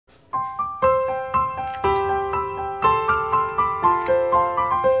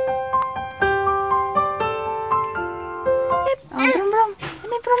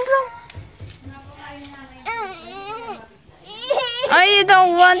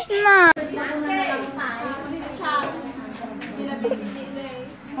want na.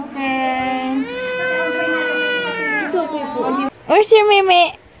 Okay. Where's your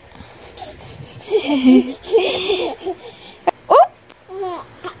Mimi? Oh!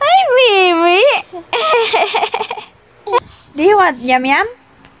 Hi, Mimi! Do you want yum yum?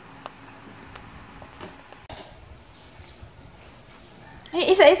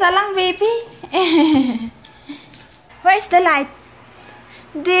 Ay, isa-isa lang, baby. Where's the light?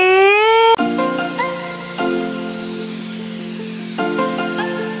 There!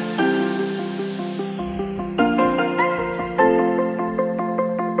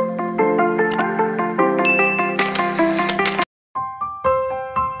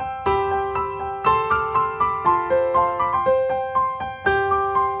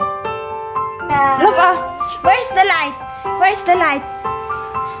 Look, oh, where's the light? Where's the light?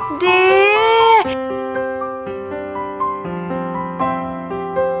 There.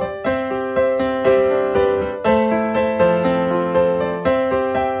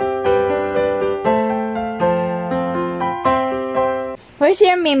 Where's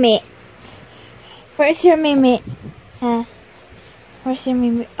your Mimi? Where's your Mimi? Huh? Where's your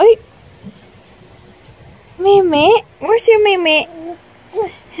Mimi? Oy! Mimi? Where's your Mimi?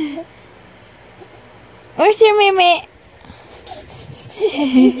 Where's your Mimi?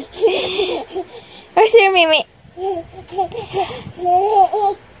 Where's your Mimi?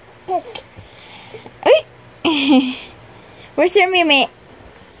 Uy! Where's your Mimi?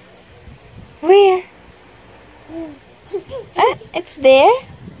 Where? Ah, it's there?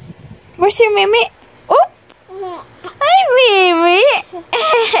 Where's your Mimi? Oh! Hi, Mimi!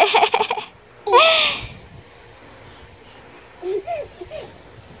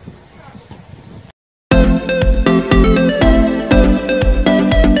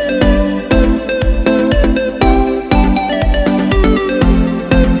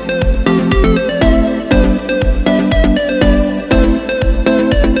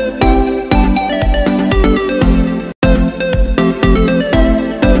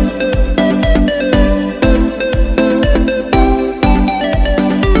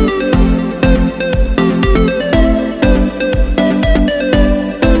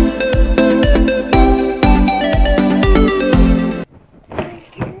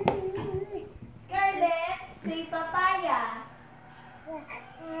 It's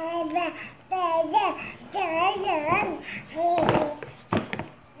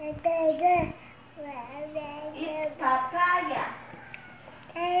papaya.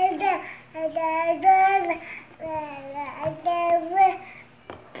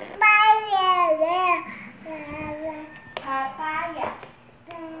 Papaya.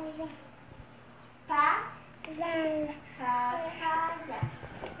 Very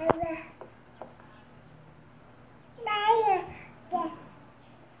good.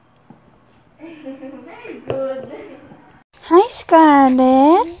 Hi,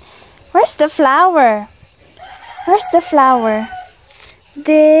 Scarlet. Where's the flower? Where's the flower?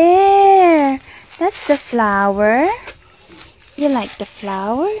 There. That's the flower. You like the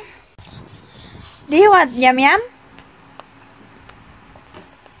flower? Do you want yum yum?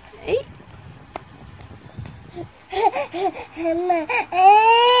 Hey. Yum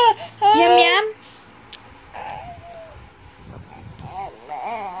yum?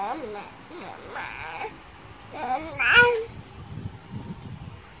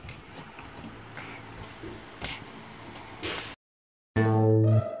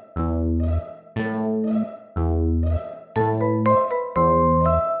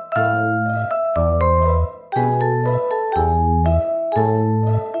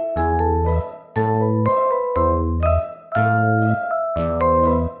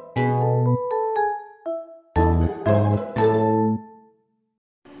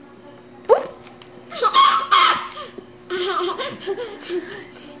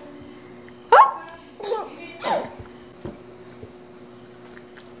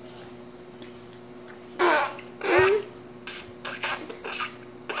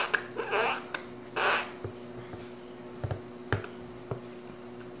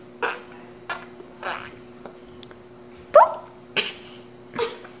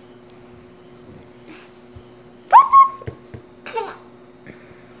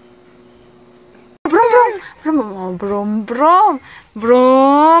 Brum brum brum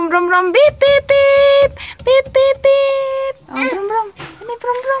brum brum beep beep beep beep beep beep. Oh, brum brum. Ini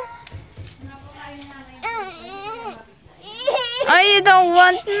brum brum. Oh, you don't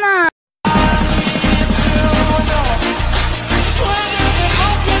want na.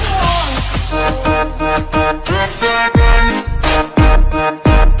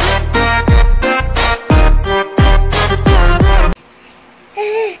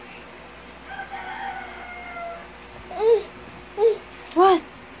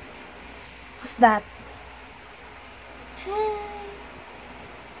 that?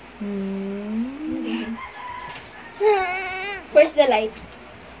 Where's the light?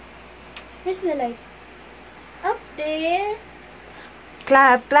 Where's the light? Up there.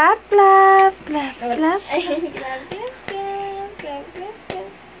 Clap, clap, clap, clap, clap. Ay, clap, clap, clap, clap, clap, clap.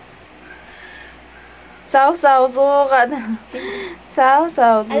 Saw, suka na. Saw,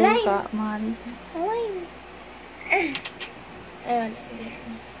 suka. Alay. Mga dito. Ayun. Ayun.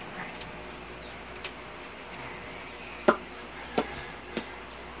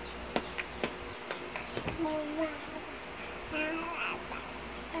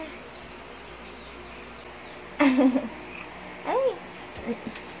 Ay.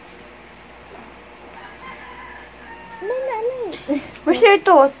 Alay. Where's your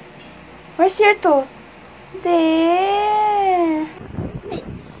tooth? Where's your tooth? There.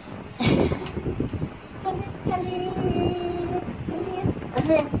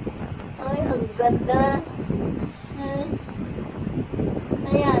 Ay, ang ganda.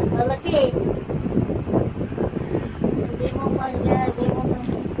 Ayan, malaki. Hindi mo pa yan, hindi mo pa.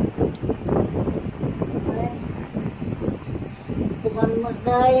 Ay. Bukan mo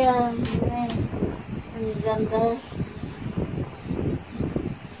tayo. Ay, ang ganda.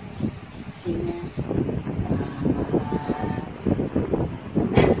 Tingnan.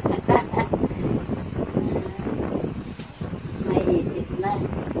 May isip na.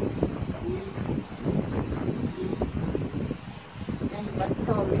 Ay,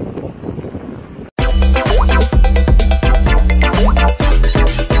 baston.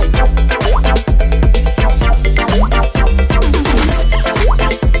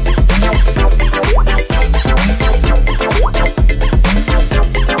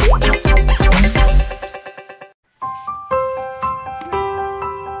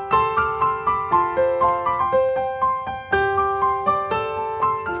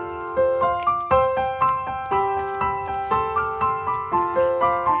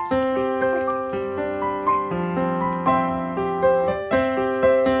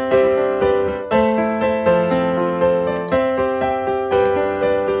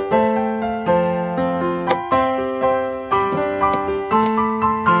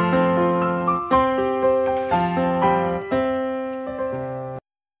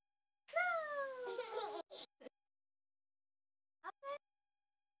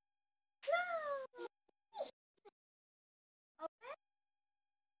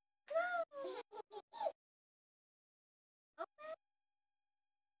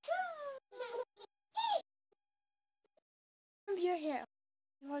 Comb your hair.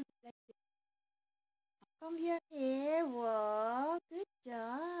 Hold it like this. Comb your hair. Wow, good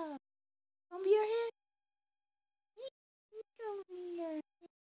job. Comb your hair. Combing your hair.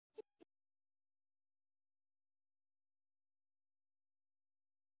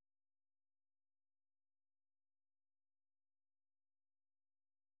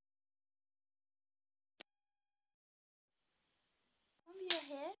 Comb your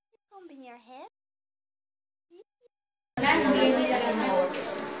hair. You're combing your hair.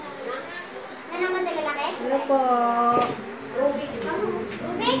 Hello po.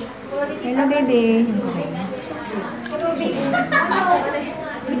 Hello, baby.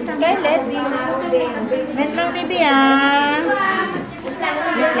 Scarlet. Wait lang, baby, ah.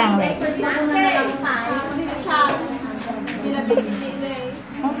 Wait lang, wait.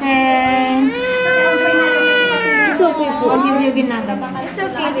 Okay. It's okay po. Huwag yung ginagawa. It's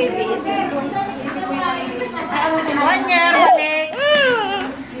okay, baby. It's okay. Kanya, balik.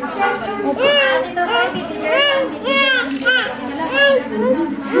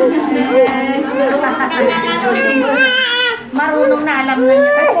 Marunong na, alam na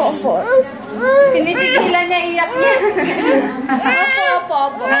niya. Opo. Pinipigilan niya iyak niya.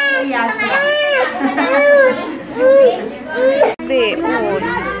 Opo. Iyak siya.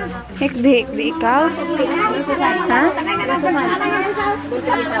 Hikbi, ikaw? Ha?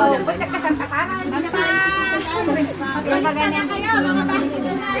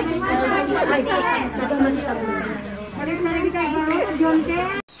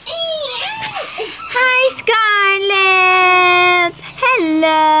 Hi, Scarlet!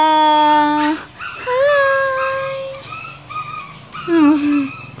 Hello! Hi!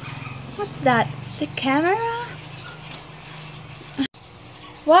 What's that? It's the camera?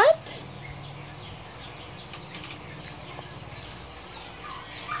 What?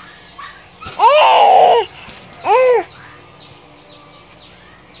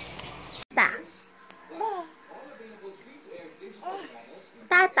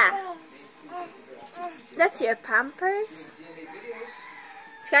 Tata. That's your Pampers?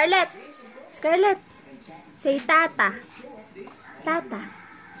 Scarlet. Say Tata. Tata.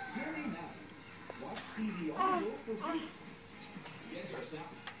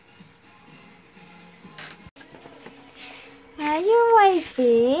 Are you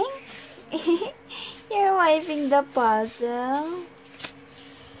wiping? You're wiping the puzzle.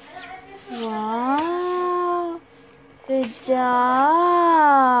 Wow. Good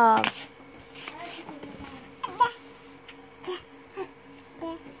job.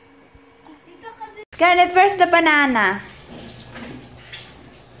 Scarlet, where's the banana?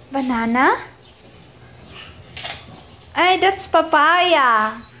 Banana? Ay, that's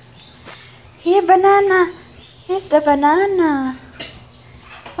papaya. Here, banana. Here's the banana.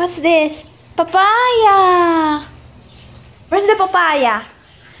 What's this? Papaya. Where's the papaya?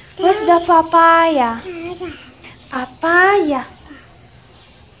 Where's the papaya? Papaya.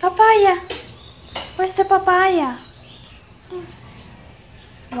 Papaya. Where's the papaya?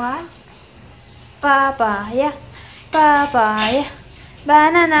 What? Papaya. Papaya.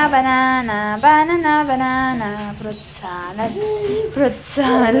 Banana, banana, banana, banana. Fruit salad. Fruit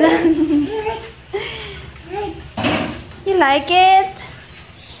salad. You like it?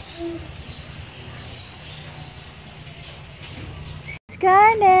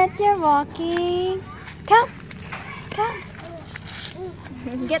 Scarlet, you're walking. Come. Come.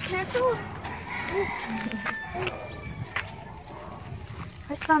 Get her too.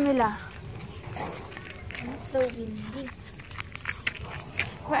 Where's Camila? It's so windy.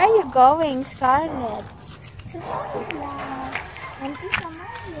 Where are you going, Scarlet?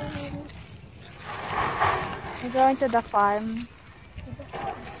 We're going to the farm.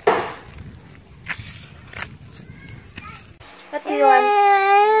 What do you want?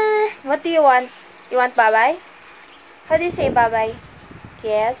 What do you want? You want bye-bye? How do you say bye-bye?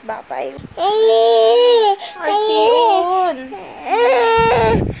 Yes, bye-bye. Artiun!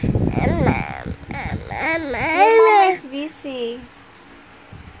 Your mom is busy.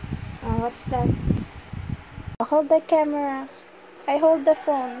 Oh, what's that? Hold the camera. I hold the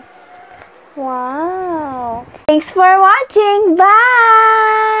phone. Wow. Thanks for watching.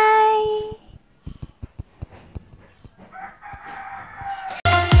 Bye!